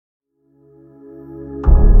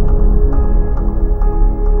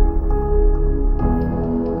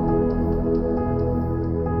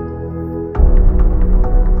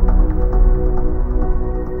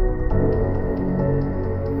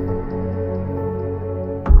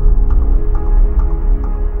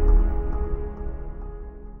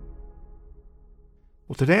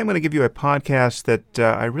today I'm going to give you a podcast that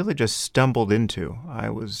I really just stumbled into.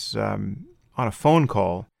 I was on a phone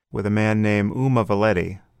call with a man named Uma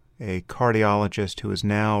Valeti, a cardiologist who is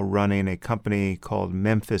now running a company called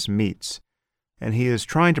Memphis Meats. And he is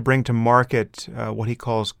trying to bring to market what he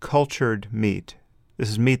calls cultured meat.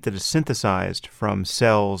 This is meat that is synthesized from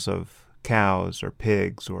cells of cows or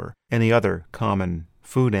pigs or any other common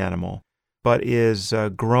food animal, but is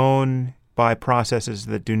grown by processes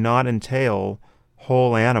that do not entail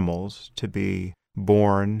whole animals to be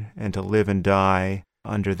born and to live and die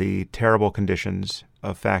under the terrible conditions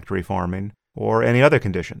of factory farming or any other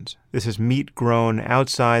conditions. This is meat grown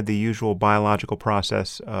outside the usual biological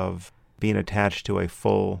process of being attached to a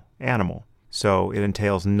full animal. So it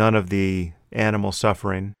entails none of the animal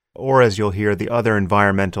suffering, or as you'll hear, the other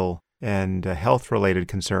environmental and health-related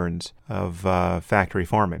concerns of factory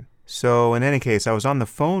farming. So in any case, I was on the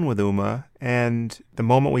phone with Uma, and the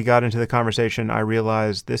moment we got into the conversation, I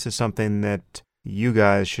realized this is something that you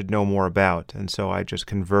guys should know more about. And so I just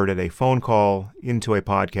converted a phone call into a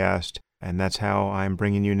podcast, and that's how I'm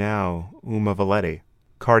bringing you now Uma Valeti,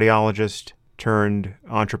 cardiologist turned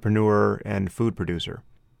entrepreneur and food producer.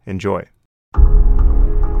 Enjoy.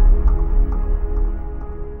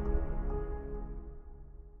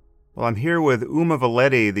 Well, I'm here with Uma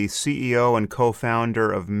Valeti, the CEO and co-founder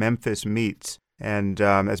of Memphis Meats. And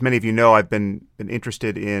as many of you know, I've been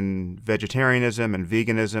interested in vegetarianism and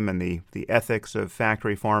veganism and the ethics of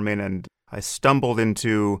factory farming. And I stumbled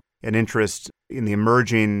into an interest in the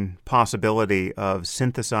emerging possibility of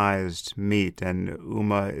synthesized meat. And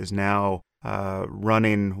Uma is now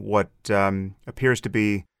running what appears to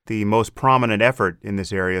be the most prominent effort in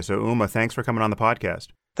this area. So Uma, thanks for coming on the podcast.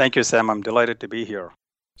 Thank you, Sam. I'm delighted to be here.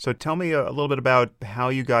 So tell me a little bit about how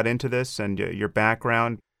you got into this and your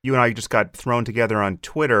background. You and I just got thrown together on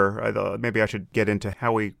Twitter. Maybe I should get into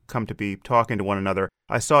how we come to be talking to one another.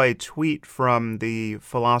 I saw a tweet from the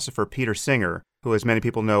philosopher Peter Singer, who, as many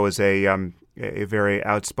people know, is a very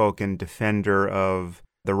outspoken defender of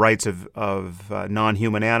the rights of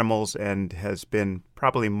non-human animals and has been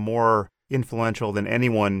probably more influential than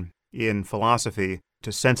anyone in philosophy to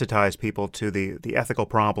sensitize people to the ethical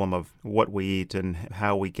problem of what we eat and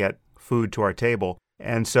how we get food to our table.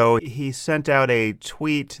 And so he sent out a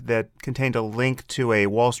tweet that contained a link to a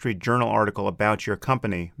Wall Street Journal article about your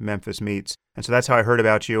company, Memphis Meats. And so that's how I heard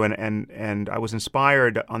about you. And I was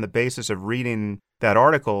inspired on the basis of reading that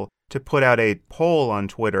article to put out a poll on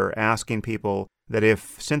Twitter asking people that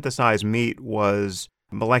if synthesized meat was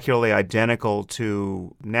molecularly identical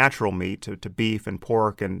to natural meat, to beef and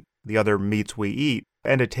pork and the other meats we eat,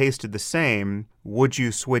 and it tasted the same, would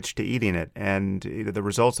you switch to eating it? And the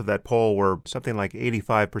results of that poll were something like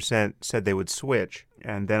 85% said they would switch.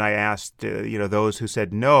 And then I asked, those who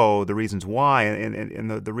said no, the reasons why,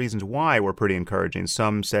 and the reasons why were pretty encouraging.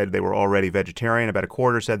 Some said they were already vegetarian. About a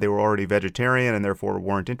quarter said they were already vegetarian and therefore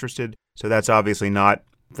weren't interested. So that's obviously not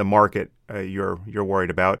the market you're worried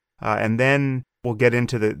about. And then we'll get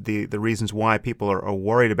into the reasons why people are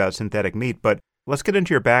worried about synthetic meat. But let's get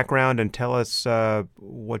into your background and tell us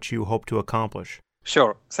what you hope to accomplish.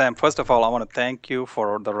 Sure. Sam, first of all, I want to thank you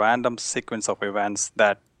for the random sequence of events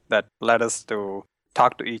that led us to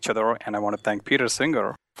talk to each other. And I want to thank Peter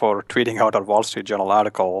Singer for tweeting out a Wall Street Journal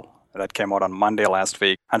article that came out on Monday last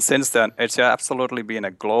week. And since then, it's absolutely been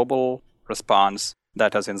a global response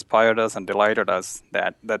that has inspired us and delighted us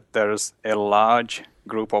that there's a large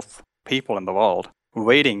group of people in the world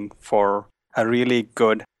waiting for a really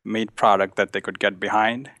good meat product that they could get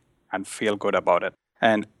behind and feel good about it.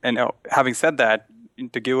 And having said that,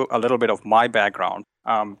 to give a little bit of my background,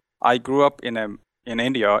 I grew up in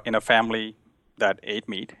India in a family that ate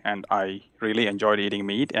meat, and I really enjoyed eating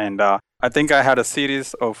meat. And I think I had a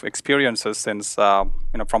series of experiences since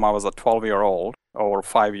from I was a 12-year-old, over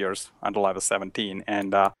 5 years until I was 17.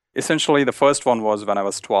 And essentially, the first one was when I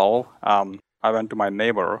was 12. I went to my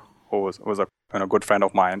neighbor, who was a good friend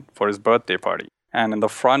of mine, for his birthday party. And in the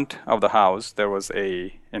front of the house, there was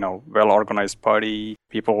a well-organized party,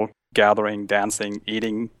 people gathering, dancing,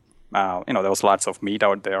 eating. There was lots of meat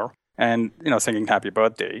out there, and singing happy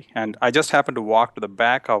birthday. And I just happened to walk to the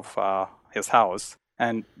back of his house,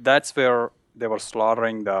 and that's where they were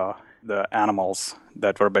slaughtering the animals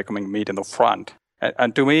that were becoming meat in the front.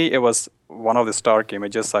 And to me, it was one of the stark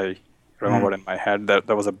images I remembered in my head. That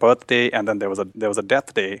there was a birthday, and then there was a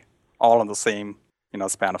death day, all in the same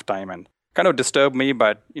span of time, and kind of disturbed me,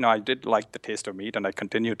 but I did like the taste of meat, and I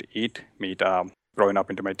continued to eat meat growing up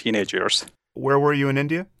into my teenage years. Where were you in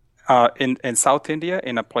India? In South India,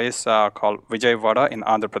 in a place called Vijayawada in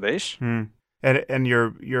Andhra Pradesh. And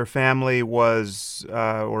your family was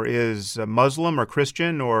or is Muslim or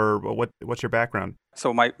Christian, or what's your background?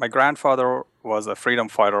 So my grandfather was a freedom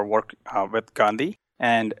fighter, worked with Gandhi,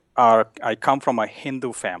 and I come from a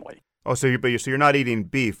Hindu family. Oh, so you're not eating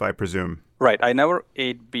beef, I presume. Right. I never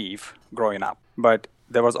ate beef growing up, but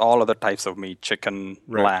there was all other types of meat: chicken,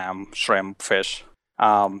 Right. lamb, shrimp, fish.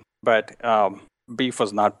 But beef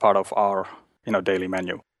was not part of our daily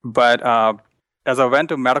menu. But as I went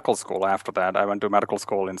to medical school after that, I went to medical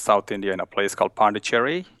school in South India in a place called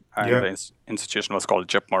Pondicherry, and Yeah. the institution was called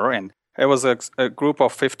JIPMER. And it was a group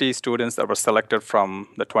of 50 students that were selected from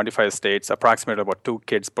the 25 states. Approximately about 2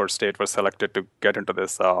 kids per state were selected to get into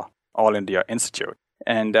this All India Institute.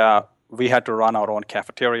 And we had to run our own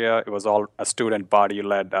cafeteria. It was all a student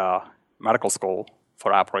body-led medical school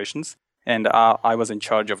for operations. And I was in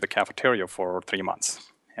charge of the cafeteria for 3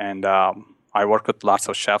 months. And I worked with lots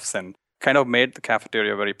of chefs and kind of made the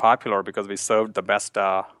cafeteria very popular because we served the best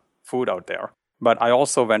food out there. But I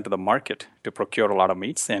also went to the market to procure a lot of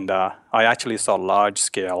meats, and I actually saw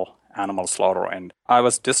large-scale animal slaughter. And I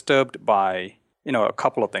was disturbed by, a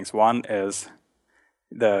couple of things. One is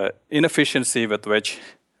the inefficiency with which,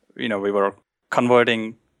 we were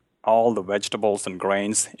converting all the vegetables and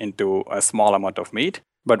grains into a small amount of meat.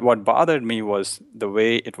 But what bothered me was the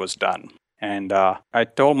way it was done. And I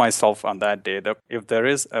told myself on that day that if there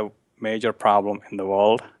is a major problem in the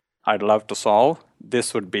world I'd love to solve,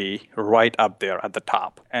 this would be right up there at the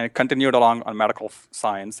top. And it continued along on medical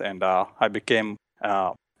science, and I became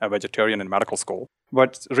a vegetarian in medical school,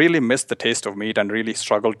 but really missed the taste of meat and really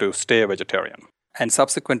struggled to stay a vegetarian. And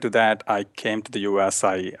subsequent to that, I came to the US.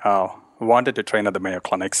 I wanted to train at the Mayo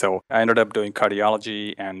Clinic, so I ended up doing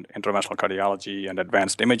cardiology and interventional cardiology and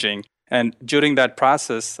advanced imaging. And during that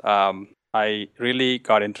process, I really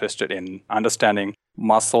got interested in understanding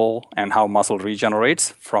muscle and how muscle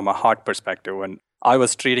regenerates from a heart perspective. And I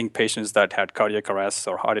was treating patients that had cardiac arrests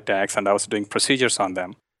or heart attacks, and I was doing procedures on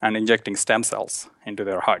them and injecting stem cells into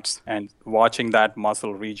their hearts and watching that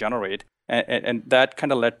muscle regenerate. And that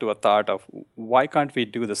kind of led to a thought of why can't we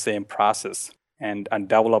do the same process and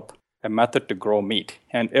develop a method to grow meat?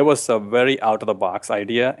 And it was a very out-of-the-box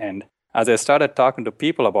idea. And as I started talking to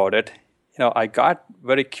people about it, I got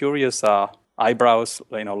very curious eyebrows,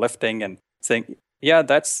 lifting and saying, yeah,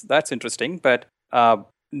 that's interesting, but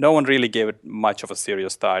no one really gave it much of a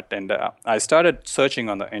serious thought. And I started searching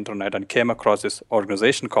on the internet and came across this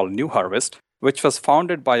organization called New Harvest, which was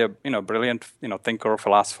founded by a brilliant thinker,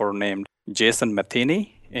 philosopher named Jason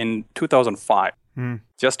Matheny in 2005,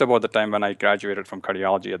 just about the time when I graduated from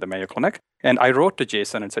cardiology at the Mayo Clinic. And I wrote to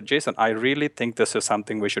Jason and said, Jason, I really think this is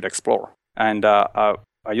something we should explore. And I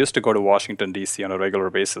used to go to Washington, D.C. on a regular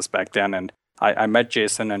basis back then, and I met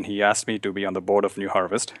Jason, and he asked me to be on the board of New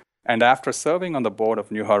Harvest. And after serving on the board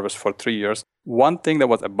of New Harvest for 3 years, one thing that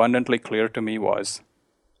was abundantly clear to me was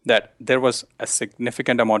that there was a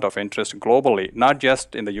significant amount of interest globally, not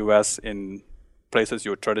just in the U.S., in places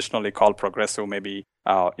you would traditionally call progressive, maybe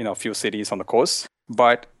a few cities on the coast,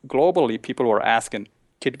 but globally, people were asking,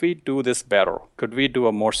 could we do this better? Could we do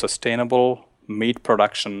a more sustainable meat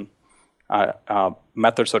production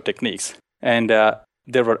methods or techniques? And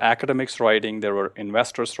there were academics writing, there were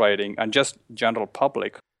investors writing, and just general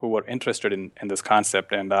public who were interested in this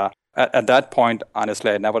concept. And at that point,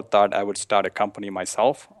 honestly, I never thought I would start a company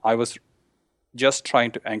myself. I was just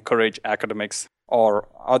trying to encourage academics or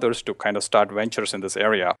others to kind of start ventures in this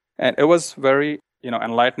area. And it was very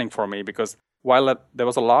enlightening for me because while there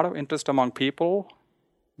was a lot of interest among people,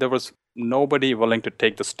 there was nobody willing to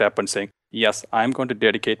take the step and saying, yes, I'm going to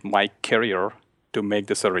dedicate my career to make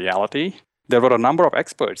this a reality. There were a number of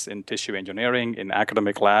experts in tissue engineering, in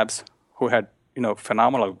academic labs, who had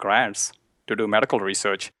phenomenal grants to do medical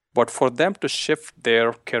research. But for them to shift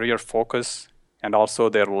their career focus and also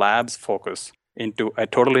their labs focus into a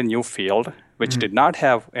totally new field, which did not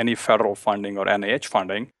have any federal funding or NIH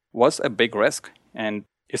funding, was a big risk. And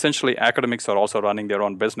essentially, academics are also running their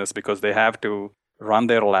own business because they have to run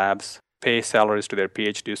their labs, pay salaries to their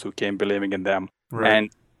PhDs who came believing in them. Right. And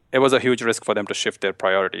it was a huge risk for them to shift their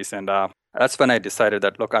priorities. And that's when I decided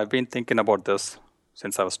that, look, I've been thinking about this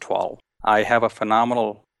since I was 12. I have a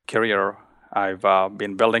phenomenal career I've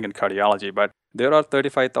been building in cardiology, but there are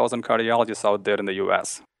 35,000 cardiologists out there in the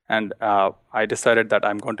US. And I decided that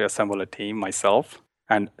I'm going to assemble a team myself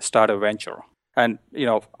and start a venture. And,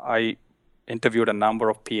 I interviewed a number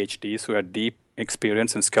of PhDs who had deep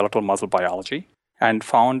experience in skeletal muscle biology and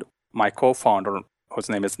found my co-founder, whose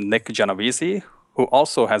name is Nick Genovese, who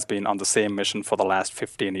also has been on the same mission for the last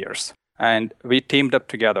 15 years. And we teamed up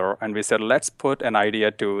together and we said, let's put an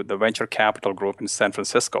idea to the venture capital group in San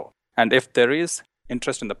Francisco. And if there is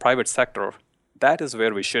interest in the private sector, that is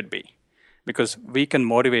where we should be, because we can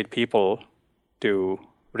motivate people to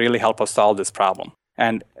really help us solve this problem.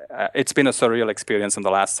 And it's been a surreal experience in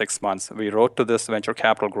the last 6 months. We wrote to this venture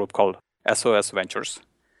capital group called SOS Ventures.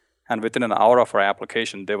 And within an hour of our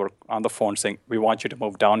application, they were on the phone saying, we want you to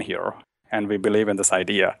move down here. And we believe in this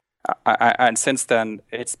idea. And since then,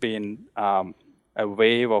 it's been a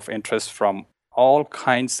wave of interest from all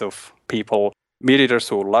kinds of people, meat eaters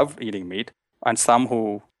who love eating meat, and some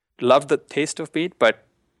who love the taste of meat, but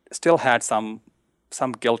still had some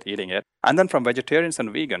guilt eating it. And then from vegetarians and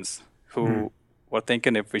vegans who were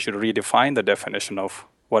thinking if we should redefine the definition of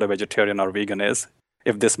what a vegetarian or vegan is,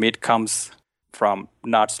 if this meat comes from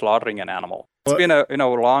not slaughtering an animal. It's been a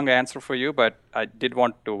long answer for you, but I did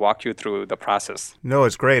want to walk you through the process. No,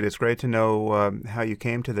 it's great. It's great to know how you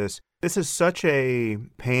came to this. This is such a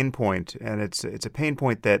pain point, and it's a pain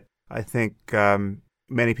point that I think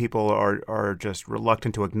many people are just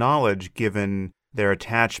reluctant to acknowledge given their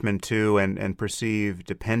attachment to and perceived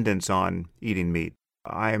dependence on eating meat.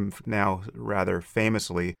 I am now rather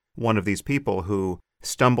famously one of these people who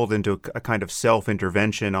stumbled into a kind of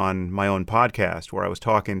self-intervention on my own podcast where I was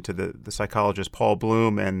talking to the psychologist Paul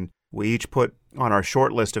Bloom, and we each put on our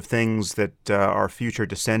short list of things that our future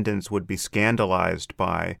descendants would be scandalized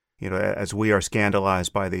by. As we are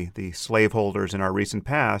scandalized by the slaveholders in our recent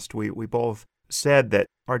past, we both said that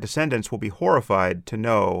our descendants will be horrified to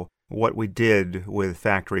know what we did with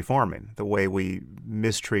factory farming, the way we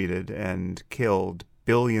mistreated and killed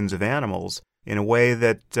billions of animals in a way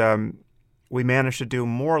that we managed to do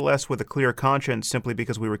more or less with a clear conscience simply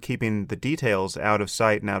because we were keeping the details out of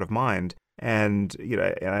sight and out of mind. And,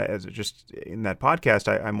 as just in that podcast,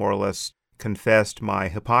 I more or less confessed my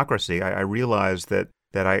hypocrisy. I realized that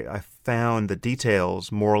I found the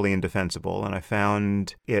details morally indefensible, and I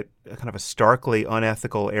found it a kind of a starkly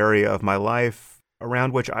unethical area of my life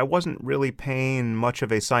around which I wasn't really paying much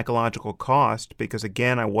of a psychological cost because,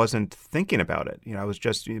 again, I wasn't thinking about it. I was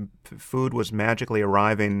just, food was magically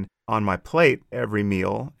arriving on my plate every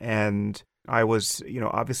meal, and I was,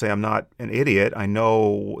 obviously I'm not an idiot. I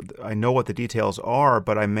know what the details are,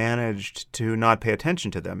 but I managed to not pay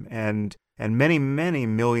attention to them. And many, many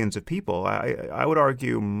millions of people, I would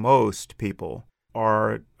argue most people,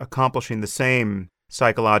 are accomplishing the same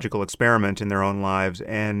psychological experiment in their own lives.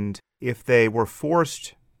 And if they were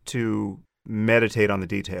forced to meditate on the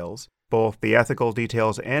details, both the ethical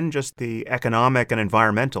details and just the economic and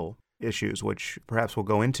environmental issues, which perhaps we'll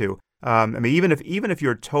go into, even if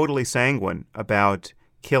you're totally sanguine about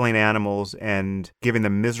killing animals and giving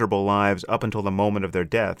them miserable lives up until the moment of their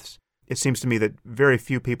deaths, it seems to me that very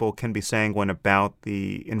few people can be sanguine about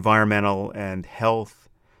the environmental and health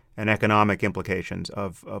and economic implications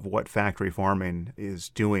of what factory farming is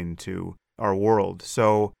doing to our world.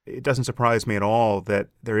 So it doesn't surprise me at all that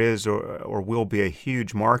there is or will be a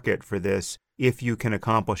huge market for this if you can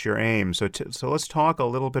accomplish your aim. So let's talk a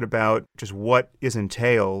little bit about just what is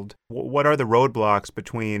entailed. What are the roadblocks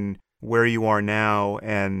between where you are now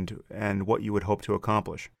and what you would hope to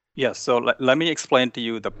accomplish? Yes, so let me explain to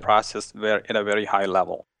you the process at a very high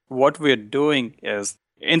level. What we're doing is,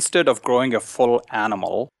 instead of growing a full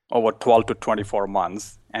animal over 12 to 24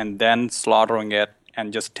 months and then slaughtering it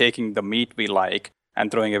and just taking the meat we like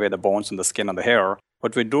and throwing away the bones and the skin and the hair,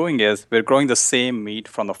 what we're doing is we're growing the same meat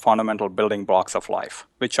from the fundamental building blocks of life,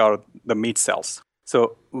 which are the meat cells.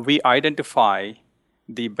 So we identify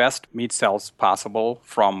the best meat cells possible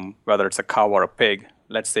from whether it's a cow or a pig,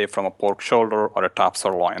 let's say from a pork shoulder or a top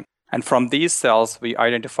sirloin. And from these cells, we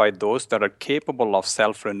identify those that are capable of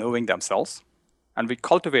self-renewing themselves, and we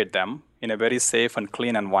cultivate them in a very safe and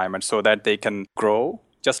clean environment so that they can grow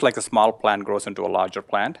just like a small plant grows into a larger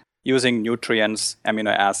plant, using nutrients,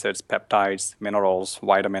 amino acids, peptides, minerals,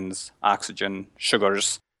 vitamins, oxygen,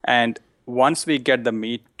 sugars. And once we get the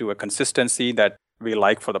meat to a consistency that we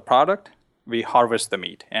like for the product, we harvest the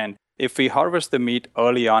meat. And if we harvest the meat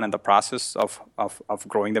early on in the process of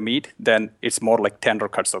growing the meat, then it's more like tender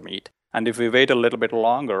cuts of meat. And if we wait a little bit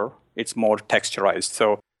longer, it's more texturized.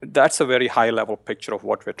 So that's a very high-level picture of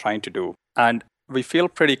what we're trying to do. And we feel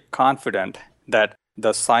pretty confident that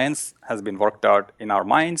the science has been worked out in our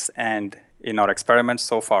minds and in our experiments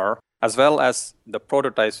so far, as well as the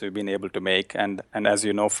prototypes we've been able to make. And as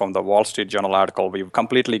you know from the Wall Street Journal article, we've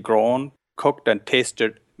completely grown, cooked, and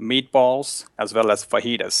tasted meatballs as well as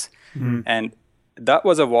fajitas. Mm-hmm. And that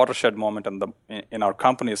was a watershed moment in our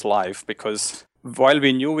company's life, because while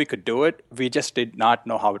we knew we could do it, we just did not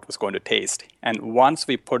know how it was going to taste. And once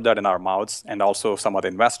we put that in our mouths, and also some of the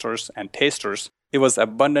investors and tasters, it was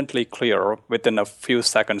abundantly clear within a few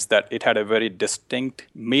seconds that it had a very distinct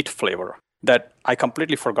meat flavor that I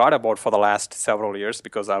completely forgot about for the last several years,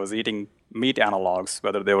 because I was eating meat analogs,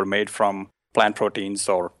 whether they were made from plant proteins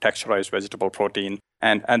or texturized vegetable protein.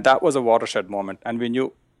 And that was a watershed moment. And we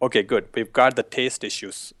knew, okay, good, we've got the taste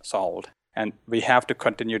issues solved. And we have to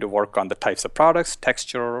continue to work on the types of products,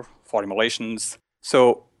 texture, formulations.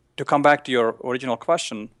 So to come back to your original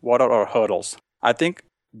question, what are our hurdles? I think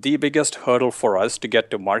the biggest hurdle for us to get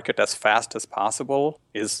to market as fast as possible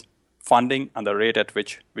is funding and the rate at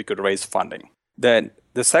which we could raise funding. Then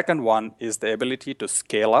the second one is the ability to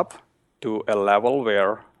scale up to a level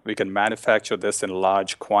where we can manufacture this in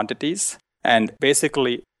large quantities and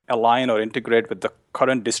basically align or integrate with the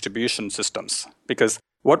current distribution systems. Because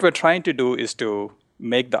what we're trying to do is to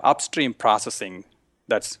make the upstream processing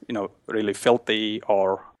that's really filthy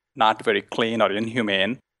or not very clean or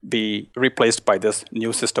inhumane be replaced by this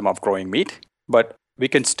new system of growing meat. But we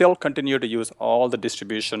can still continue to use all the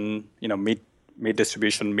distribution, meat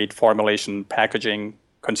distribution, meat formulation, packaging,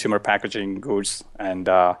 consumer packaging goods, and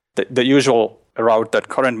the usual route that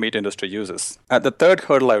current meat industry uses. The third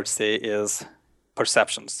hurdle I would say is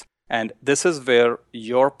perceptions. And this is where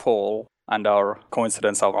your poll and our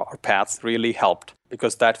coincidence of our paths really helped,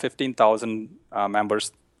 because that 15,000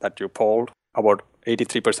 members that you polled, about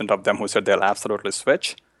 83% of them who said they'll absolutely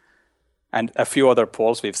switch, and a few other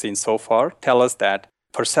polls we've seen so far tell us that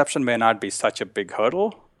perception may not be such a big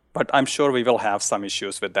hurdle, but I'm sure we will have some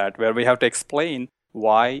issues with that, where we have to explain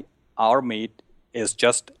why our meat is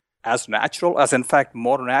just as natural, as in fact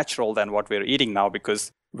more natural than what we're eating now,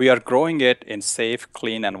 because we are growing it in safe,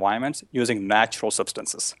 clean environments using natural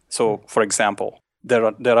substances. So, for example, there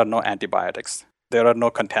are no antibiotics. There are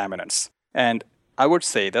no contaminants. And I would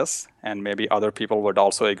say this, and maybe other people would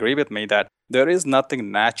also agree with me, that there is nothing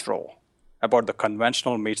natural about the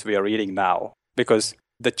conventional meats we are eating now, because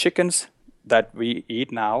the chickens that we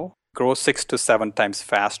eat now grow 6 to 7 times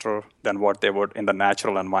faster than what they would in the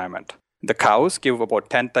natural environment. The cows give about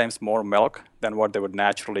 10 times more milk than what they would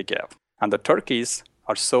naturally give. And the turkeys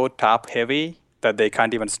are so top heavy that they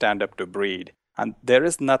can't even stand up to breed. And there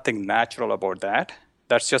is nothing natural about that.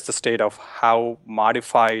 That's just the state of how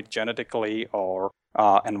modified genetically or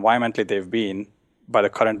environmentally they've been by the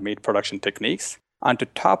current meat production techniques. And to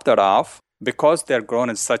top that off, because they're grown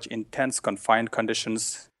in such intense confined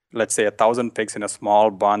conditions, let's say 1,000 pigs in a small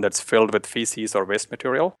barn that's filled with feces or waste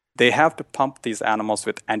material, they have to pump these animals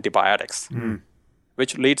with antibiotics,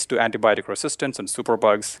 which leads to antibiotic resistance and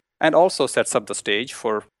superbugs, and also sets up the stage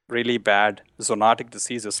for really bad zoonotic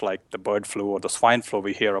diseases like the bird flu or the swine flu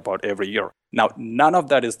we hear about every year. Now, none of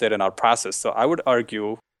that is there in our process. So I would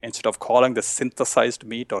argue, instead of calling this synthesized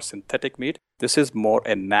meat or synthetic meat, this is more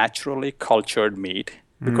a naturally cultured meat,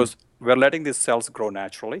 because we're letting these cells grow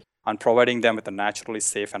naturally and providing them with a naturally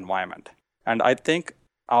safe environment. And I think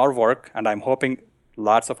our work, and I'm hoping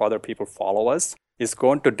lots of other people follow us, is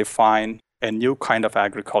going to define a new kind of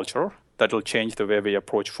agriculture that will change the way we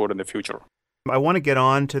approach food in the future. I want to get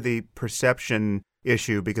on to the perception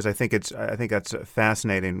issue because I think that's a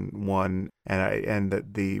fascinating one, and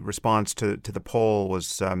the response to the poll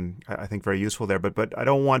was I think very useful there. But I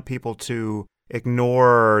don't want people to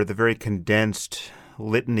ignore the very condensed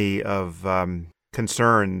litany of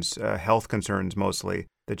concerns, health concerns mostly,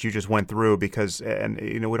 that you just went through, because, and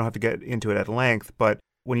we don't have to get into it at length, but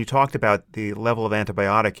when you talked about the level of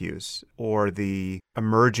antibiotic use or the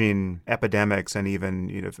emerging epidemics and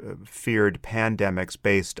even feared pandemics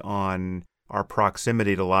based on our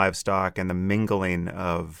proximity to livestock and the mingling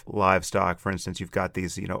of livestock, for instance, you've got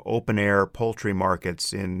these open air poultry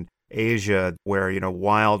markets in Asia where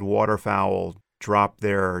wild waterfowl drop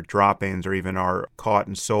their droppings or even are caught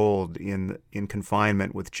and sold in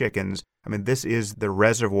confinement with chickens. I mean, this is the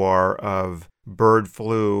reservoir of bird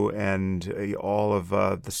flu and all of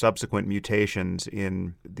the subsequent mutations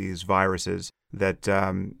in these viruses that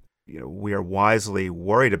we are wisely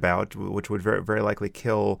worried about, which would very, very likely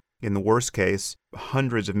kill, in the worst case,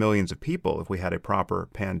 hundreds of millions of people if we had a proper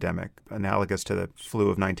pandemic, analogous to the flu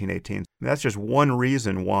of 1918. And that's just one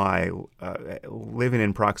reason why living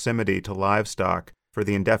in proximity to livestock for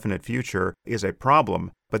the indefinite future is a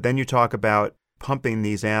problem. But then you talk about pumping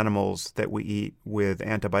these animals that we eat with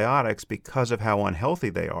antibiotics because of how unhealthy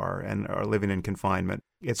they are and are living in confinement.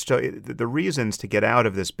 The reasons to get out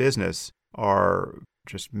of this business are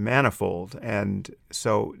just manifold. And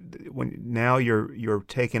so now you're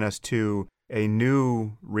taking us to a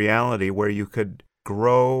new reality where you could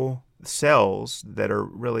grow cells that are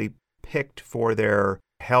really picked for their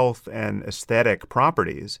health and aesthetic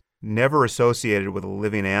properties, never associated with a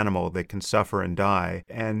living animal that can suffer and die.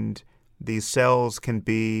 And these cells can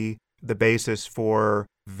be the basis for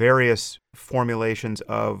various formulations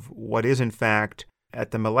of what is, in fact,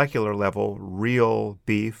 at the molecular level, real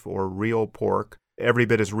beef or real pork, every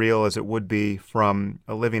bit as real as it would be from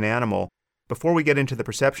a living animal. Before we get into the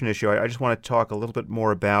perception issue, I just want to talk a little bit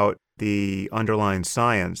more about the underlying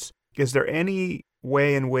science. Is there any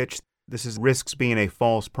way in which this risks being a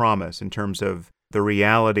false promise in terms of the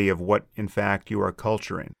reality of what, in fact, you are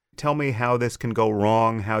culturing? Tell me how this can go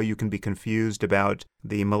wrong, how you can be confused about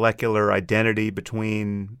the molecular identity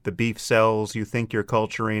between the beef cells you think you're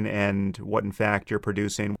culturing and what, in fact, you're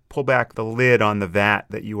producing. Pull back the lid on the vat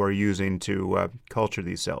that you are using to culture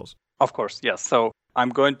these cells. Of course, yes. So I'm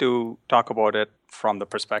going to talk about it from the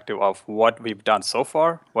perspective of what we've done so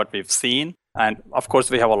far, what we've seen. And of course,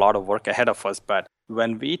 we have a lot of work ahead of us. But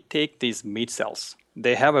when we take these meat cells,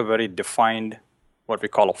 they have a very defined, what we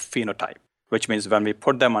call a phenotype, which means when we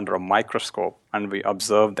put them under a microscope and we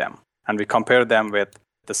observe them and we compare them with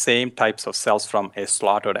the same types of cells from a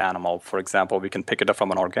slaughtered animal. For example, we can pick it up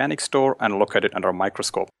from an organic store and look at it under a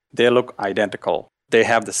microscope. They look identical. They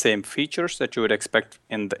have the same features that you would expect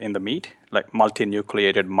in the meat, like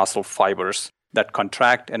multinucleated muscle fibers that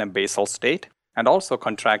contract in a basal state and also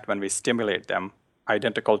contract when we stimulate them,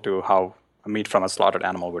 identical to how a meat from a slaughtered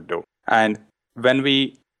animal would do. And when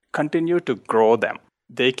we continue to grow them,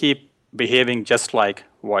 they keep behaving just like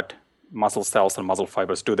what muscle cells and muscle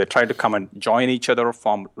fibers do. They try to come and join each other,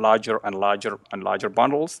 form larger and larger and larger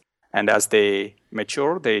bundles. And as they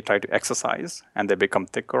mature, they try to exercise and they become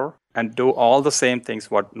thicker and do all the same things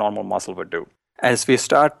what normal muscle would do. As we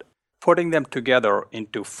start putting them together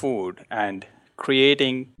into food and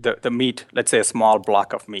creating the meat, let's say a small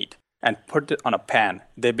block of meat, and put it on a pan,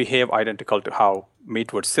 they behave identical to how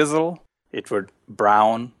meat would sizzle, it would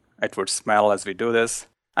brown, it would smell as we do this.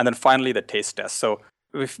 And then finally, the taste test. So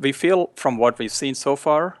we feel from what we've seen so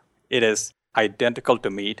far, it is identical to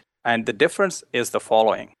meat. And the difference is the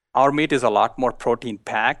following. Our meat is a lot more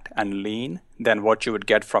protein-packed and lean than what you would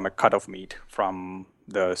get from a cut of meat from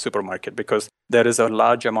the supermarket because there is a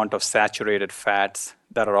large amount of saturated fats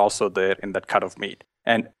that are also there in that cut of meat.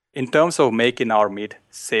 And in terms of making our meat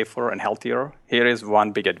safer and healthier, here is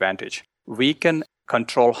one big advantage. We can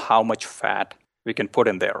control how much fat we can put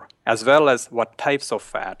in there, as well as what types of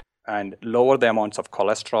fat, and lower the amounts of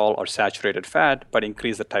cholesterol or saturated fat, but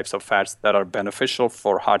increase the types of fats that are beneficial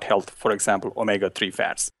for heart health, for example, omega-3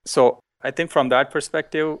 fats. So I think from that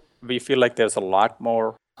perspective, we feel like there's a lot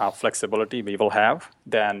more flexibility we will have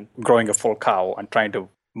than growing a full cow and trying to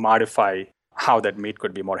modify how that meat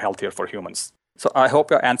could be more healthier for humans. So I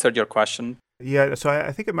hope I answered your question. Yeah, so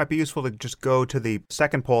I think it might be useful to just go to the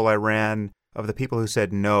second poll I ran of the people who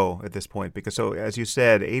said no at this point, because so as you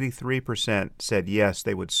said, 83% said yes,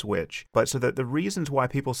 they would switch. But so the reasons why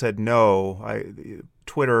people said no,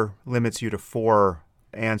 Twitter limits you to 4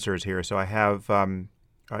 answers here. So I have,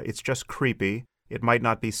 it's just creepy, it might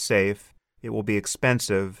not be safe, it will be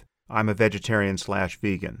expensive, I'm a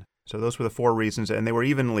vegetarian/vegan. So those were the 4 reasons, and they were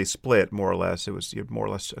evenly split, more or less. It was more or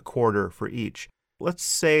less a quarter for each. Let's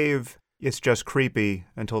save it's just creepy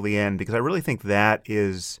until the end, because I really think that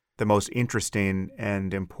is the most interesting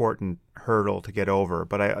and important hurdle to get over.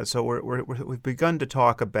 But we've begun to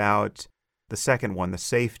talk about the second one, the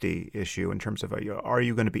safety issue, in terms of are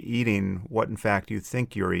you going to be eating what in fact you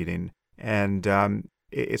think you're eating? And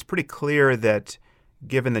it's pretty clear that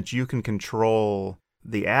given that you can control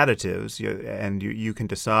the additives and you can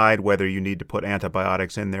decide whether you need to put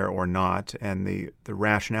antibiotics in there or not, and the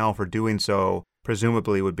rationale for doing so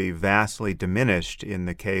presumably would be vastly diminished in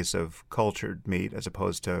the case of cultured meat as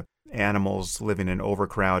opposed to animals living in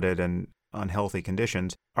overcrowded and unhealthy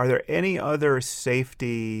conditions. Are there any other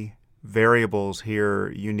safety variables here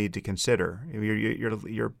you need to consider?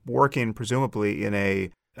 You're working presumably in a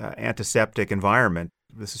antiseptic environment.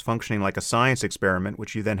 This is functioning like a science experiment,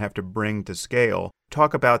 which you then have to bring to scale.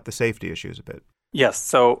 Talk about the safety issues a bit. Yes,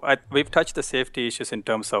 so we've touched the safety issues in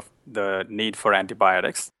terms of the need for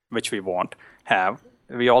antibiotics, which we won't have.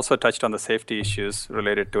 We also touched on the safety issues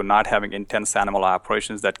related to not having intense animal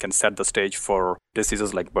operations that can set the stage for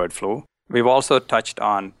diseases like bird flu. We've also touched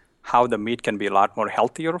on how the meat can be a lot more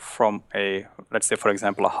healthier from let's say, for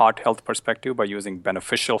example, a heart health perspective by using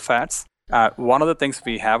beneficial fats. One of the things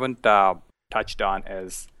we haven't touched on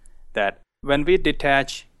is that when we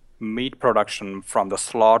detach meat production from the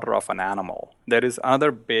slaughter of an animal, there is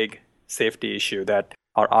another big safety issue that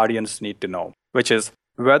our audience need to know, which is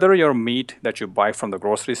whether your meat that you buy from the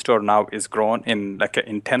grocery store now is grown in like an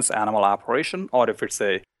intense animal operation, or if it's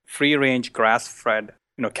a free-range grass-fed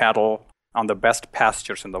cattle on the best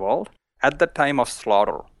pastures in the world. At the time of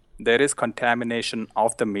slaughter, there is contamination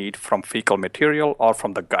of the meat from fecal material or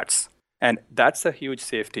from the guts. And that's a huge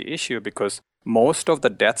safety issue because most of the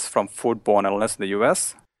deaths from foodborne illness in the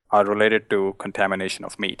US are related to contamination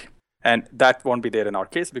of meat. And that won't be there in our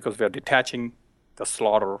case because we are detaching the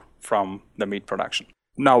slaughter from the meat production.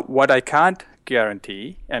 Now, what I can't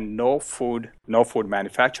guarantee, and no food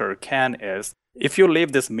manufacturer can, is if you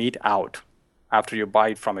leave this meat out after you buy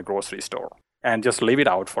it from a grocery store and just leave it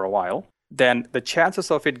out for a while, then the chances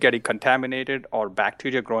of it getting contaminated or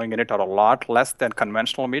bacteria growing in it are a lot less than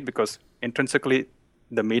conventional meat, because intrinsically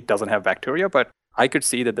the meat doesn't have bacteria. But I could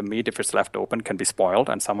see that the meat, if it's left open, can be spoiled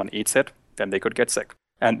and someone eats it, then they could get sick.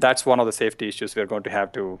 And that's one of the safety issues we're going to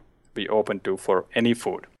have to be open to for any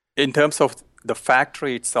food. In terms of the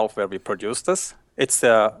factory itself where we produce this, it's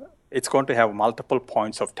going to have multiple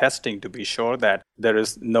points of testing to be sure that there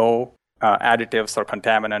is no additives or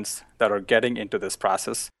contaminants that are getting into this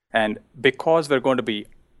process. And because we're going to be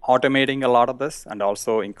automating a lot of this and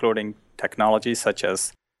also including technologies such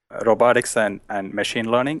as robotics and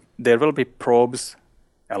machine learning, there will be probes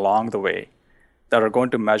along the way that are going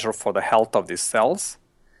to measure for the health of these cells,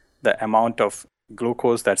 the amount of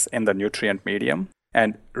glucose that's in the nutrient medium,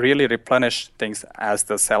 and really replenish things as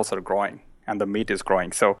the cells are growing and the meat is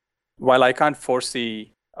growing. So while I can't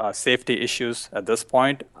foresee safety issues at this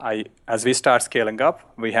point, as we start scaling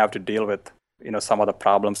up, we have to deal with some of the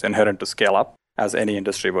problems inherent to scale up, as any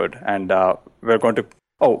industry would. And we're going to.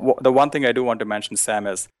 The one thing I do want to mention, Sam,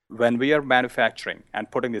 is when we are manufacturing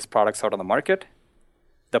and putting these products out on the market,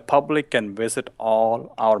 the public can visit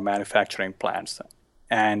all our manufacturing plants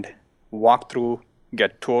and walk through,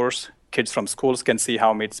 get tours. Kids from schools can see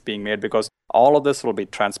how meat's being made, because all of this will be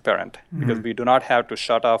transparent, because we do not have to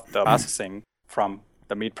shut off the processing from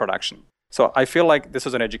the meat production. So I feel like this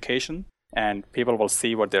is an education, and people will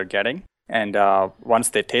see what they're getting. And once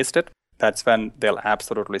they taste it, that's when they'll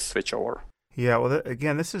absolutely switch over. Yeah, well,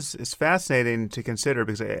 again, this is fascinating to consider,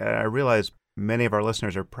 because I realize many of our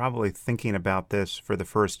listeners are probably thinking about this for the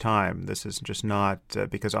first time. This is just not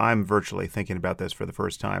because I'm virtually thinking about this for the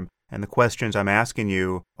first time. And the questions I'm asking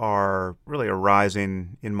you are really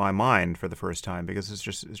arising in my mind for the first time, because it's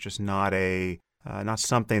just not not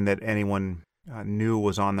something that anyone knew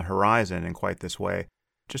was on the horizon in quite this way.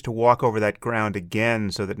 Just to walk over that ground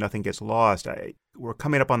again so that nothing gets lost, we're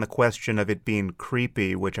coming up on the question of it being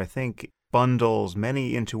creepy, which I think bundles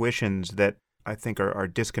many intuitions that I think are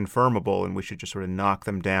disconfirmable, and we should just sort of knock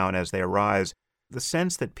them down as they arise. The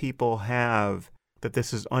sense that people have that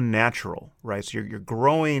this is unnatural, right? So you're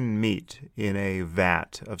growing meat in a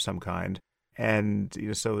vat of some kind, and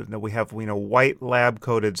so we have white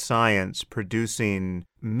lab-coated science producing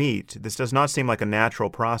meat. This does not seem like a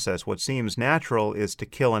natural process. What seems natural is to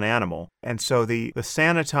kill an animal, and so the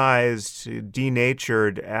sanitized,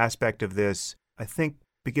 denatured aspect of this, I think,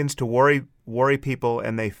 begins to worry people,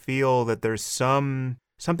 and they feel that there's something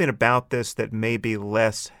about this that may be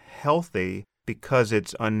less healthy because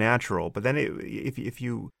it's unnatural. But then if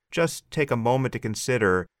you just take a moment to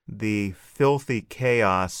consider the filthy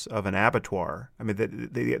chaos of an abattoir, I mean,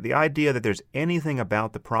 the idea that there's anything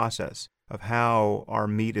about the process of how our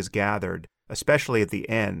meat is gathered, especially at the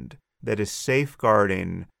end, that is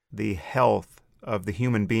safeguarding the health of the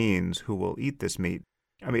human beings who will eat this meat.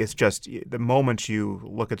 I mean, it's just the moment you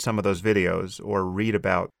look at some of those videos or read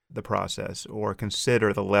about the process or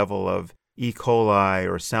consider the level of E. coli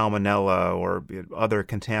or salmonella or other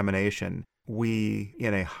contamination, we,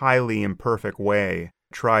 in a highly imperfect way,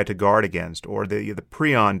 try to guard against, or the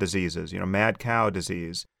prion diseases, mad cow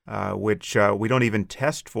disease, which we don't even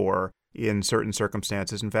test for in certain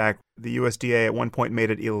circumstances. In fact, the USDA at one point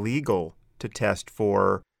made it illegal to test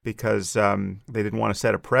for because they didn't want to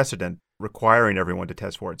set a precedent requiring everyone to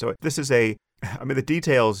test for it. So this is the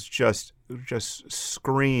details just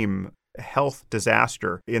scream health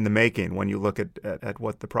disaster in the making when you look at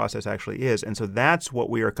what the process actually is. And so that's what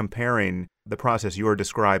we are comparing the process you're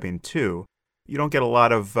describing to. You don't get a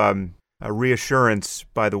lot of reassurance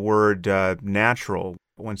by the word natural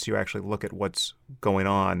once you actually look at what's going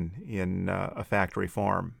on in a factory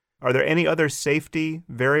farm. Are there any other safety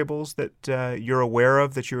variables that you're aware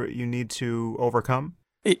of that you need to overcome?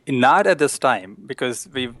 Not at this time, because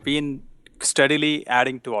we've been steadily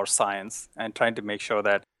adding to our science and trying to make sure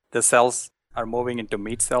that the cells are moving into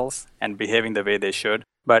meat cells and behaving the way they should.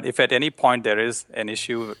 But if at any point there is an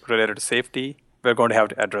issue related to safety, we're going to have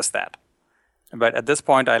to address that. But at this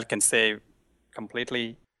point, I can say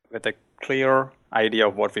completely with a clear idea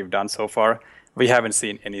of what we've done so far, we haven't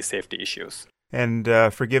seen any safety issues. And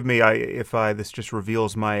forgive me if this just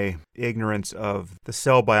reveals my ignorance of the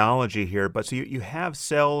cell biology here, but so you have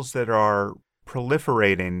cells that are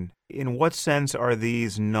proliferating. In what sense are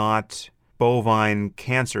these not bovine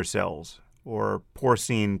cancer cells or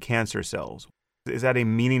porcine cancer cells? Is that a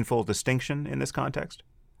meaningful distinction in this context?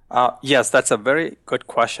 Yes, that's a very good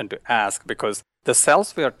question to ask, because the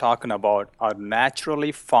cells we are talking about are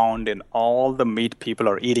naturally found in all the meat people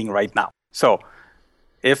are eating right now. So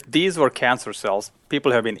if these were cancer cells,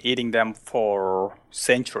 people have been eating them for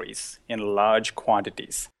centuries in large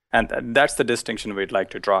quantities. And that's the distinction we'd like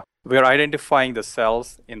to draw. We're identifying the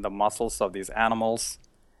cells in the muscles of these animals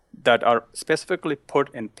that are specifically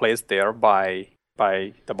put in place there by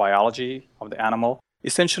the biology of the animal,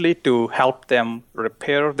 essentially to help them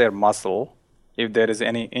repair their muscle if there is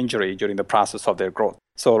any injury during the process of their growth.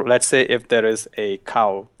 So let's say if there is a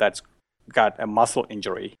cow that's got a muscle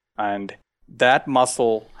injury and that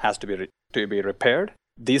muscle has to be repaired,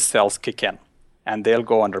 these cells kick in and they'll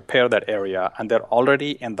go and repair that area, and they're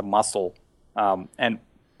already in the muscle. And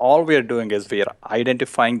all we're doing is we are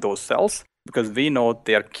identifying those cells because we know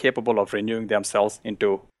they are capable of renewing themselves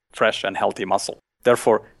into fresh and healthy muscle.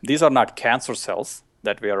 Therefore, these are not cancer cells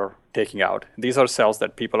that we are taking out. These are cells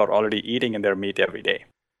that people are already eating in their meat every day.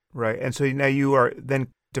 Right. And so now you are then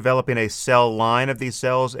developing a cell line of these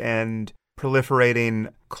cells and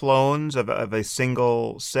proliferating clones of a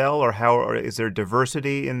single cell, or is there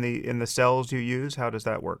diversity in the cells you use? How does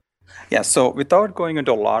that work? Yeah, so without going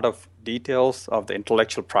into a lot of details of the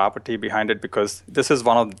intellectual property behind it, because this is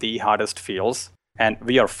one of the hardest fields, and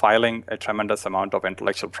we are filing a tremendous amount of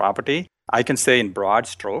intellectual property, I can say in broad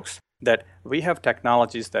strokes that we have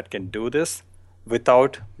technologies that can do this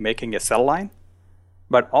without making a cell line,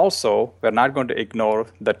 but also we're not going to ignore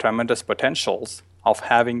the tremendous potentials of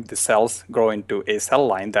having the cells grow into a cell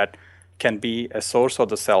line that can be a source of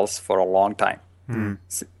the cells for a long time.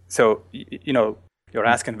 So, you're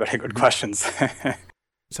asking very good questions.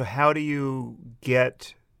 So how do you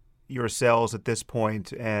get your cells at this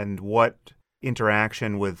point, and what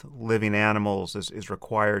interaction with living animals is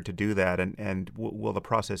required to do that, and will the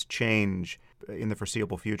process change in the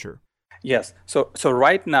foreseeable future? Yes. So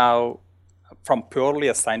right now, from purely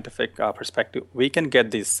a scientific perspective, we can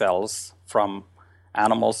get these cells from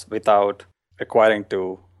animals without requiring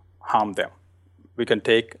to harm them. We can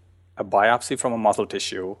take a biopsy from a muscle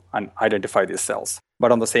tissue and identify these cells.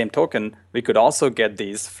 But on the same token, we could also get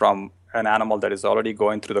these from an animal that is already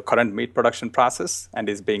going through the current meat production process and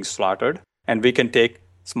is being slaughtered. And we can take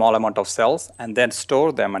small amount of cells and then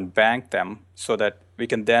store them and bank them so that we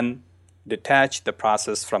can then detach the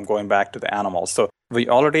process from going back to the animals. So we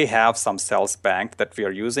already have some cells banked that we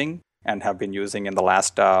are using and have been using in the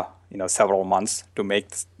last several months to make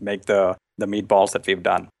the meatballs that we've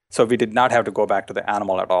done. So we did not have to go back to the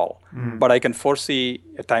animal at all. But I can foresee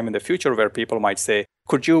a time in the future where people might say,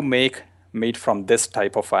 could you make meat from this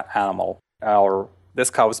type of animal? Or this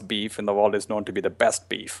cow's beef in the world is known to be the best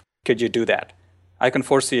beef. Could you do that? I can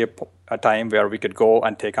foresee a time where we could go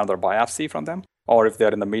and take another biopsy from them. Or if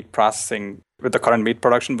they're in the meat processing, with the current meat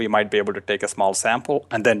production, we might be able to take a small sample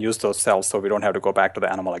and then use those cells so we don't have to go back to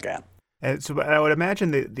the animal again. And so I would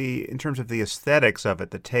imagine the in terms of the aesthetics of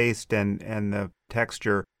it, the taste and the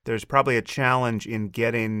texture, there's probably a challenge in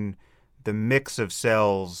getting the mix of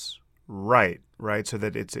cells right? So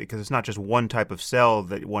that because it's not just one type of cell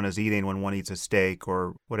that one is eating when one eats a steak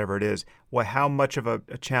or whatever it is. How much of a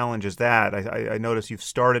challenge is that? I notice you've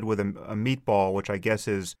started with a meatball, which I guess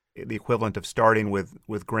is the equivalent of starting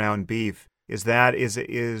with ground beef.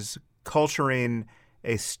 Is culturing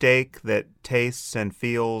a steak that tastes and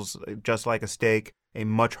feels just like a steak a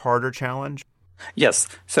much harder challenge? Yes.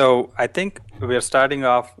 So I think we're starting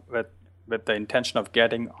off with the intention of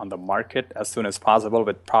getting on the market as soon as possible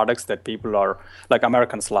with products that people are, like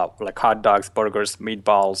Americans love, like hot dogs, burgers,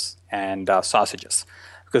 meatballs, and sausages.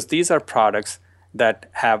 Because these are products that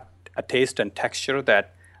have a taste and texture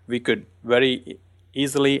that we could very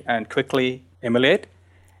easily and quickly emulate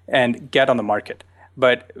and get on the market.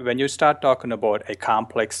 But when you start talking about a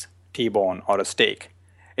complex T-bone or a steak,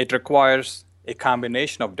 it requires a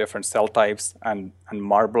combination of different cell types and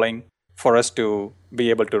marbling for us to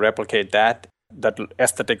be able to replicate that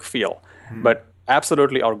aesthetic feel. But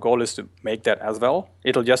absolutely, our goal is to make that as well.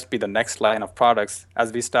 It'll just be the next line of products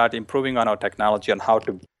as we start improving on our technology on how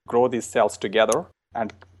to grow these cells together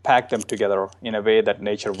and pack them together in a way that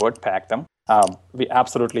nature would pack them. We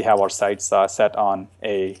absolutely have our sights set on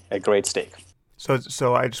a great steak.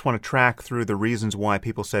 So I just want to track through the reasons why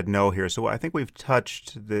people said no here. So I think we've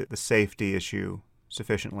touched the safety issue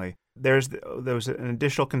sufficiently. There was an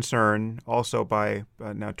additional concern also by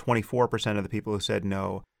now 24% of the people who said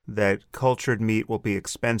no, that cultured meat will be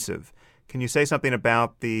expensive. Can you say something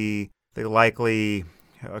about the likely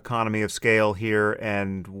economy of scale here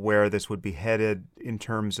and where this would be headed in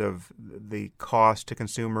terms of the cost to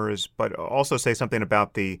consumers, but also say something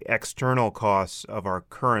about the external costs of our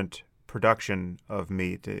current production of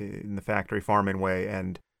meat in the factory farming way,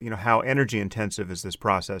 and how energy intensive is this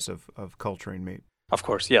process of culturing meat? Of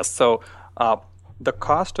course, yes. So the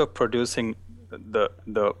cost of producing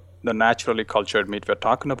the the naturally cultured meat we're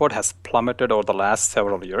talking about has plummeted over the last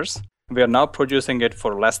several years. We are now producing it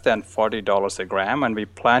for less than $40 a gram, and we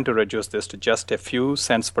plan to reduce this to just a few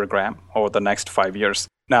cents per gram over the next 5 years.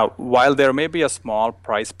 Now, while there may be a small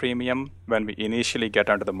price premium when we initially get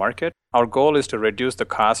onto the market, our goal is to reduce the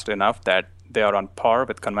cost enough that they are on par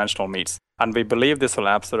with conventional meats. And we believe this will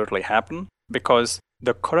absolutely happen because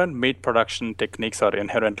the current meat production techniques are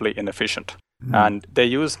inherently inefficient. And they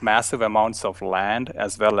use massive amounts of land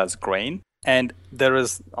as well as grain. And there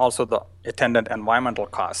is also the attendant environmental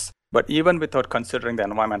costs. But even without considering the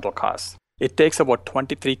environmental costs, it takes about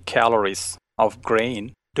 23 calories of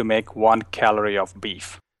grain to make 1 calorie of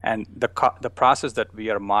beef. And the process that we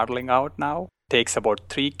are modeling out now takes about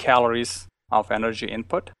 3 calories of energy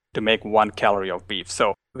input to make 1 calorie of beef.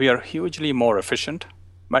 So we are hugely more efficient.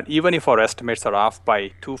 But even if our estimates are off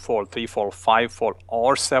by 2-fold, 3-fold, 5-fold,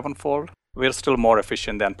 or 7-fold, we're still more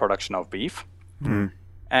efficient than production of beef.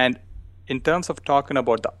 And in terms of talking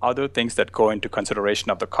about the other things that go into consideration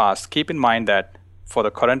of the cost, keep in mind that for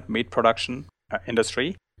the current meat production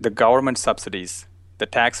industry, the government subsidies, the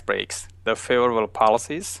tax breaks, the favorable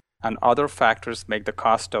policies, and other factors make the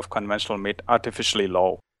cost of conventional meat artificially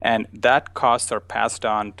low. And that costs are passed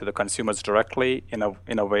on to the consumers directly in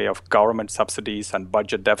a way of government subsidies and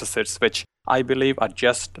budget deficits, which I believe are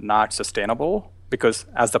just not sustainable because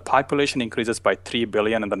as the population increases by 3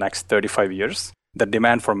 billion in the next 35 years, the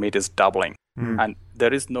demand for meat is doubling. And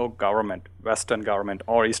there is no government, Western government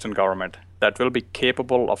or Eastern government, that will be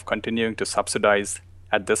capable of continuing to subsidize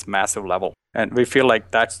at this massive level. And we feel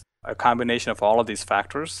like that's a combination of all of these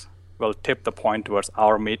factors will tip the point towards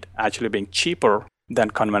our meat actually being cheaper than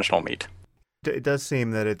conventional meat. It does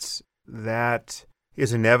seem that that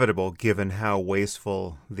is inevitable given how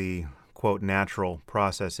wasteful the quote natural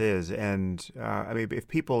process is. And I mean, if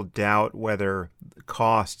people doubt whether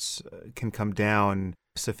costs can come down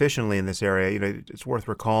sufficiently in this area, it's worth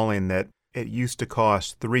recalling that it used to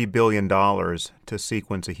cost $3 billion to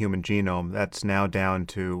sequence a human genome. That's now down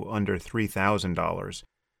to under $3,000.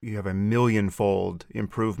 You have a millionfold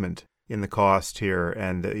improvement in the cost here,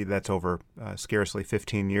 and that's over scarcely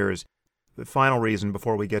 15 years. The final reason,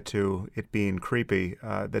 before we get to it being creepy,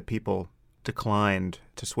 that people declined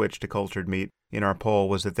to switch to cultured meat in our poll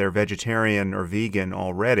was that they're vegetarian or vegan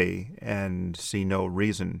already and see no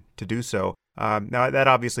reason to do so. Now, that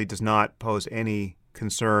obviously does not pose any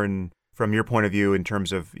concern from your point of view in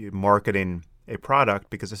terms of marketing a product,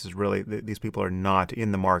 because this is really, these people are not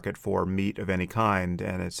in the market for meat of any kind,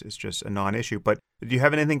 and it's just a non-issue. But do you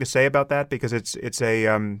have anything to say about that? Because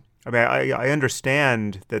I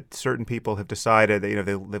understand that certain people have decided that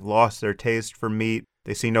they've lost their taste for meat.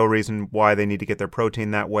 They see no reason why they need to get their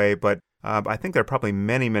protein that way. But I think there are probably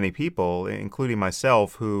many, many people, including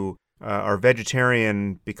myself, who are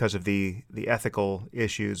vegetarian because of the ethical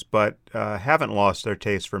issues, but haven't lost their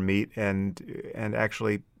taste for meat, and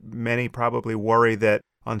actually many probably worry that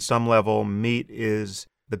on some level meat is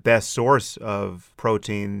the best source of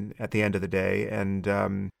protein at the end of the day,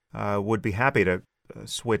 and would be happy to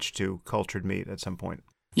switch to cultured meat at some point.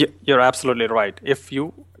 You're absolutely right. If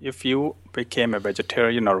you became a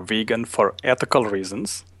vegetarian or vegan for ethical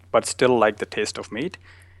reasons, but still like the taste of meat,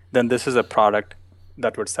 then this is a product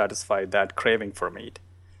that would satisfy that craving for meat.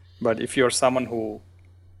 But if you're someone who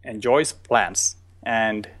enjoys plants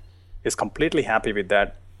and is completely happy with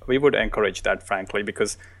that, we would encourage that, frankly,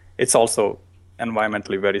 because it's also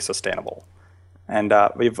environmentally very sustainable. And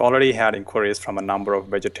we've already had inquiries from a number of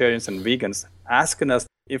vegetarians and vegans asking us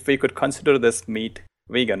if we could consider this meat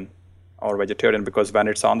vegan or vegetarian, because when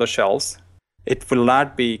it's on the shelves, it will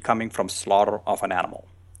not be coming from slaughter of an animal.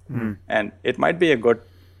 And it might be a good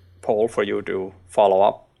poll for you to follow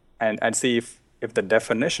up and see if the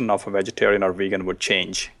definition of a vegetarian or vegan would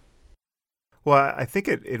change. Well, I think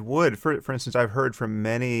it would. For instance, I've heard from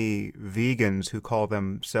many vegans who call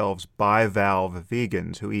themselves bivalve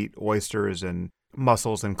vegans, who eat oysters and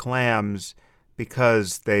mussels and clams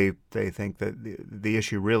because they think that the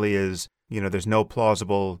issue really is, there's no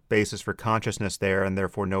plausible basis for consciousness there, and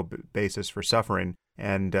therefore no basis for suffering.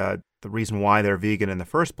 And the reason why they're vegan in the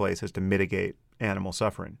first place is to mitigate animal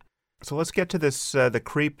suffering. So let's get to this, the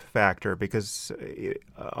creep factor, because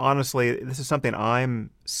honestly, this is something I'm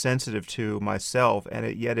sensitive to myself,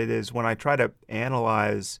 and yet it is, when I try to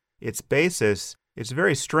analyze its basis, it's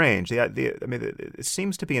very strange. It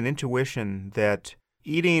seems to be an intuition that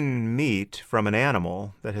eating meat from an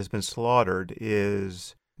animal that has been slaughtered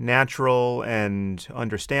is natural and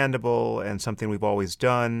understandable and something we've always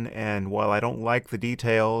done. And while I don't like the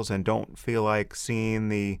details and don't feel like seeing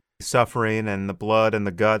the suffering and the blood and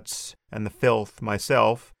the guts and the filth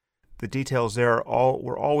myself, the details there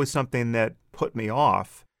were always something that put me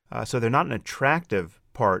off. So they're not an attractive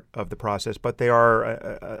part of the process, but they are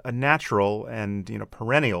a natural and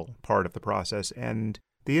perennial part of the process. And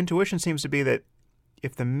the intuition seems to be that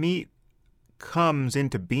if the meat comes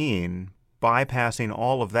into being bypassing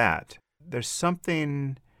all of that, there's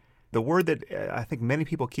something. The word that I think many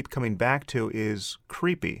people keep coming back to is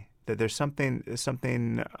creepy. That there's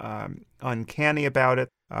something uncanny about it,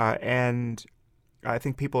 and I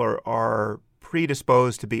think people are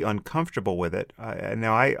predisposed to be uncomfortable with it. And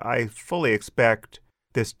now I fully expect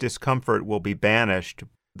this discomfort will be banished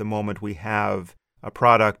the moment we have a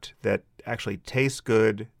product that actually tastes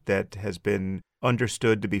good, that has been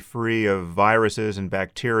understood to be free of viruses and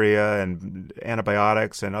bacteria and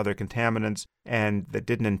antibiotics and other contaminants, and that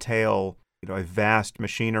didn't entail a vast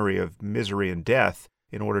machinery of misery and death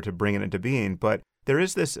in order to bring it into being. But there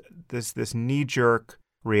is this knee-jerk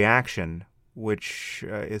reaction which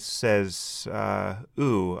says,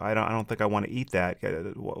 "Ooh, I don't think I want to eat that."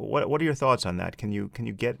 What are your thoughts on that? Can you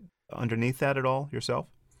get underneath that at all yourself?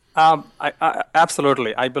 I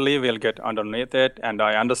absolutely. I believe we'll get underneath it, and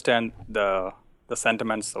I understand the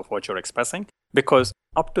sentiments of what you're expressing, because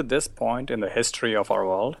up to this point in the history of our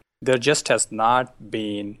world, there just has not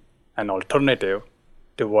been an alternative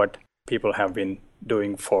to what people have been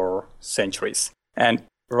doing for centuries. And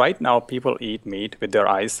right now, people eat meat with their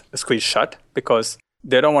eyes squeezed shut because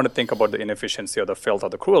they don't want to think about the inefficiency or the filth or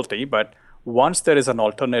the cruelty. But once there is an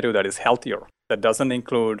alternative that is healthier, that doesn't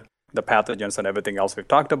include the pathogens and everything else we've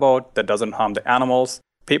talked about, that doesn't harm the animals,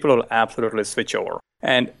 people will absolutely switch over.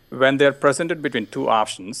 And when they're presented between two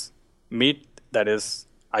options, meat that is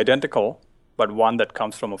identical, but one that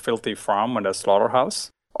comes from a filthy farm and a slaughterhouse,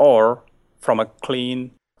 or from a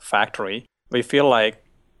clean factory, we feel like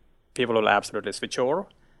people will absolutely switch over.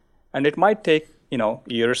 And it might take,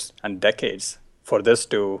 years and decades for this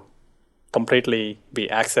to completely be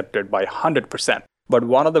accepted by 100%. But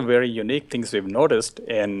one of the very unique things we've noticed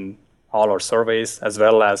in all our surveys, as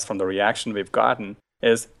well as from the reaction we've gotten,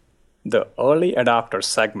 is the early adopter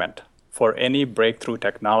segment for any breakthrough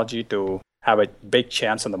technology to have a big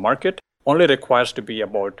chance in the market only requires to be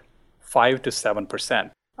about 5 to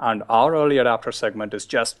 7%. And our early adopter segment is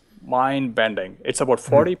just mind-bending. It's about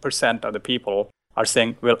 40% of the people are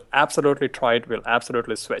saying, we'll absolutely try it, we'll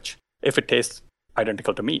absolutely switch if it tastes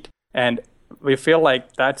identical to meat. And we feel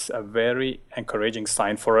like that's a very encouraging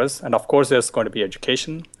sign for us. And of course, there's going to be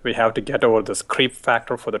education. We have to get over this creep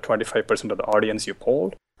factor for the 25% of the audience you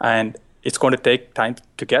polled. And it's going to take time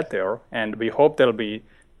to get there. And we hope there'll be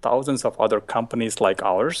thousands of other companies like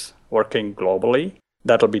ours working globally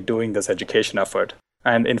that'll be doing this education effort.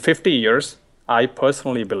 And in 50 years, I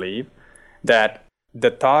personally believe that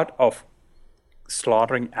the thought of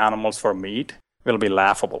slaughtering animals for meat will be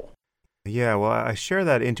laughable. Yeah, well, I share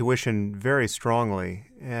that intuition very strongly.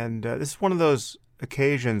 And this is one of those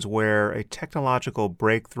occasions where a technological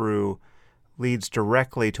breakthrough leads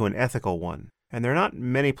directly to an ethical one. And there are not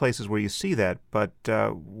many places where you see that, but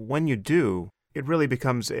when you do, it really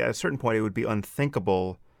becomes, at a certain point, it would be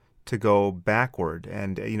unthinkable to go backward.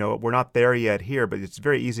 And, we're not there yet here, but it's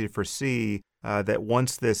very easy to foresee that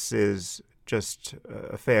once this is just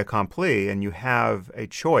a fait accompli and you have a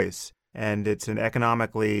choice, and it's an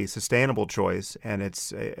economically sustainable choice, and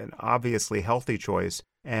it's an obviously healthy choice,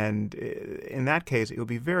 and in that case, it would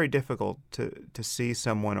be very difficult to see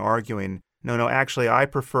someone arguing, no, actually, I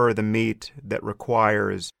prefer the meat that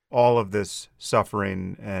requires all of this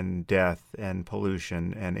suffering and death and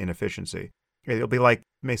pollution and inefficiency. It'll be like, it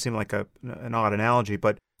may seem like an odd analogy,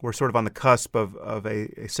 but we're sort of on the cusp of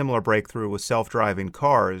a similar breakthrough with self-driving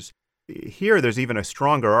cars. Here, there's even a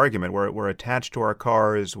stronger argument where we're attached to our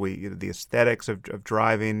cars. The aesthetics of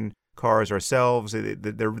driving cars ourselves.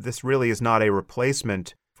 This really is not a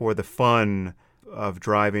replacement for the fun of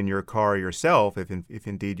driving your car yourself, if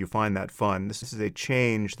indeed you find that fun. This is a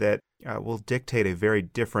change that will dictate a very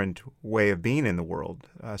different way of being in the world.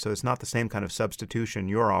 So it's not the same kind of substitution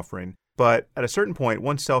you're offering. But at a certain point,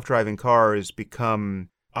 once self-driving cars become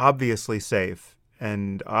obviously safe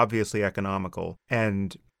and obviously economical,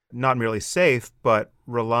 and not merely safe, but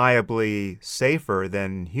reliably safer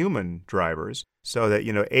than human drivers, so that,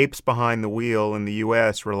 apes behind the wheel in the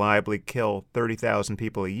U.S. reliably kill 30,000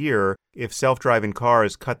 people a year. If self-driving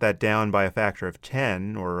cars cut that down by a factor of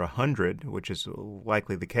 10 or 100, which is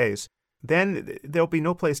likely the case, then there'll be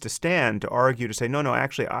no place to stand to argue to say, no,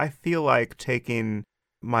 actually, I feel like taking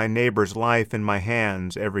my neighbor's life in my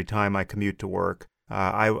hands every time I commute to work.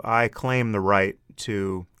 I claim the right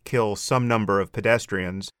to kill some number of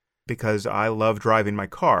pedestrians because I love driving my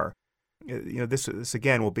car. This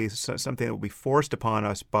again will be something that will be forced upon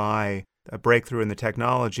us by a breakthrough in the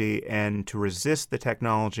technology, and to resist the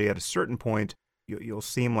technology at a certain point you'll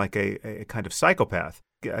seem like a kind of psychopath.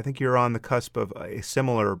 I think you're on the cusp of a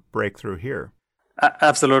similar breakthrough here.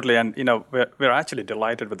 Absolutely. And, we're actually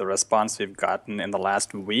delighted with the response we've gotten in the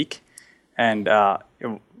last week. And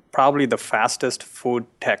probably the fastest food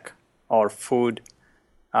tech or food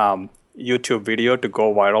YouTube video to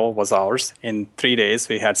go viral was ours. In 3 days,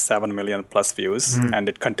 we had 7 million plus views, and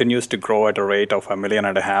it continues to grow at a rate of 1.5 million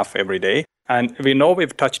every day. And we know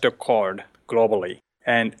we've touched a chord globally.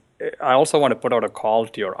 And I also want to put out a call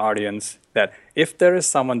to your audience that if there is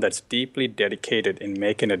someone that's deeply dedicated in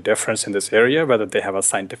making a difference in this area, whether they have a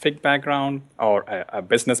scientific background or a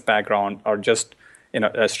business background or just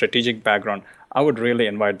a strategic background, I would really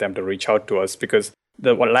invite them to reach out to us, because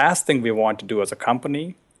the last thing we want to do as a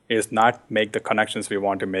company is not make the connections we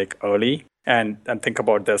want to make early and think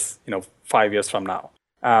about this 5 years from now.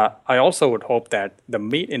 I also would hope that the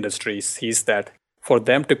meat industry sees that for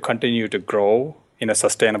them to continue to grow in a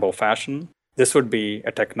sustainable fashion, this would be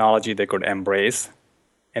a technology they could embrace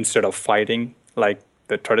instead of fighting like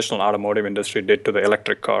the traditional automotive industry did to the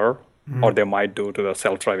electric car, or they might do to the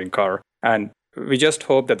self-driving car. And we just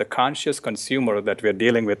hope that the conscious consumer that we're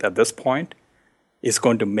dealing with at this point is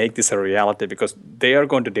going to make this a reality, because they are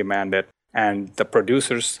going to demand it, and the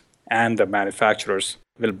producers and the manufacturers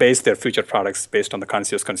will base their future products based on the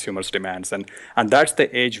conscious consumers' demands. And that's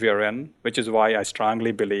the age we are in, which is why I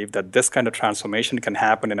strongly believe that this kind of transformation can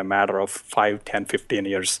happen in a matter of 5, 10, 15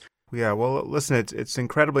 years. Yeah, well, listen, it's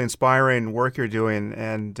incredibly inspiring work you're doing.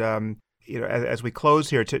 And, as we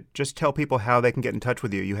close here, to just tell people how they can get in touch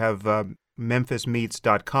with you. You have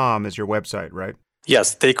memphismeats.com as your website, right?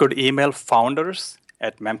 Yes, they could email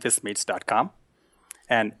founders@memphismeats.com,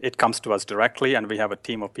 and it comes to us directly, and we have a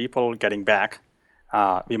team of people getting back.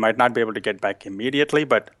 We might not be able to get back immediately,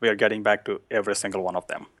 but we are getting back to every single one of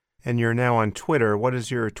them. And you're now on Twitter. What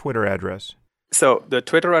is your Twitter address? So the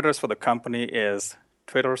Twitter address for the company is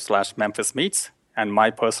Twitter/MemphisMeats, and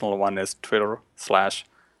my personal one is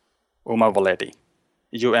Twitter/Uma Valeti,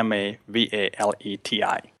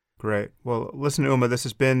 UMAVALETI. Great. Well, listen, Uma, this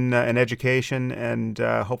has been an education, and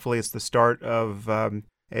hopefully it's the start of a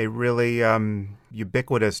really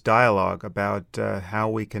ubiquitous dialogue about how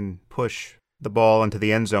we can push the ball into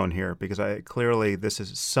the end zone here, because clearly this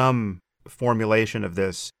is some formulation of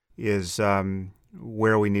this is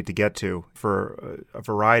where we need to get to for a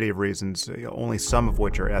variety of reasons, only some of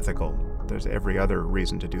which are ethical. There's every other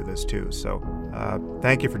reason to do this too. So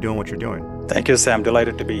thank you for doing what you're doing. Thank you, Sam.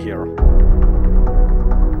 Delighted to be here.